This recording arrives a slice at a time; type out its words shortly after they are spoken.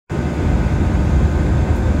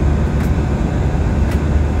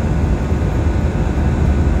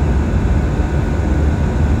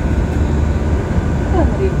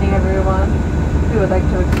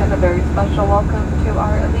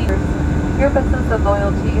business and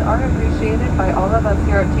loyalty are appreciated by all of us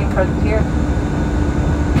here at Team Frontier.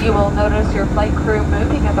 You will notice your flight crew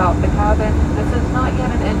moving about the cabin. This is not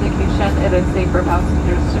yet an indication it is safe for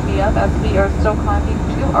passengers to be up, as we are still climbing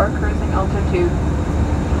to our cruising altitude.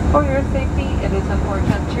 For your safety, it is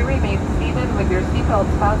important to remain seated with your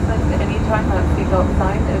seatbelts fastened anytime that seatbelt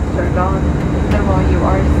sign is turned on. And while you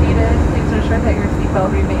are seated, please ensure that your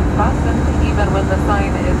seatbelt remains fastened even when the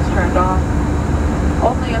sign is turned off.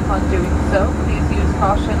 Only upon doing so, please use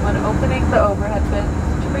caution when opening the overhead bins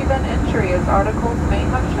to prevent injury, as articles may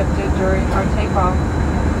have shifted during our takeoff.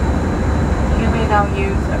 You may now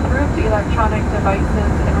use approved electronic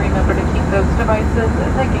devices, and remember to keep those devices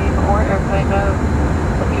in the game or airplane mode.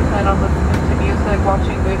 If you plan on listening to music,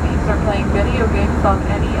 watching movies, or playing video games on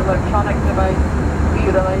any electronic device, the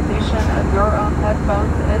utilization of your own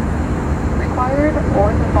headphones is required, or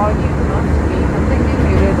the volume must be completely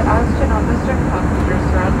muted as to not disturb passengers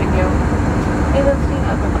surrounding you. A listing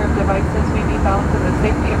of approved devices may be found in the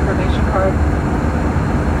safety information card.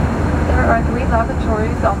 There are 3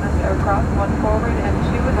 lavatories on this aircraft, 1 forward and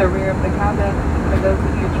 2 in the rear of the cabin. For those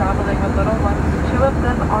of you traveling with little ones, 2 of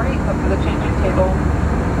them are equipped with a changing table.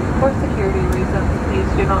 For security reasons, please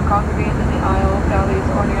do not congregate in the aisle, galleys,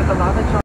 or near the lavatory.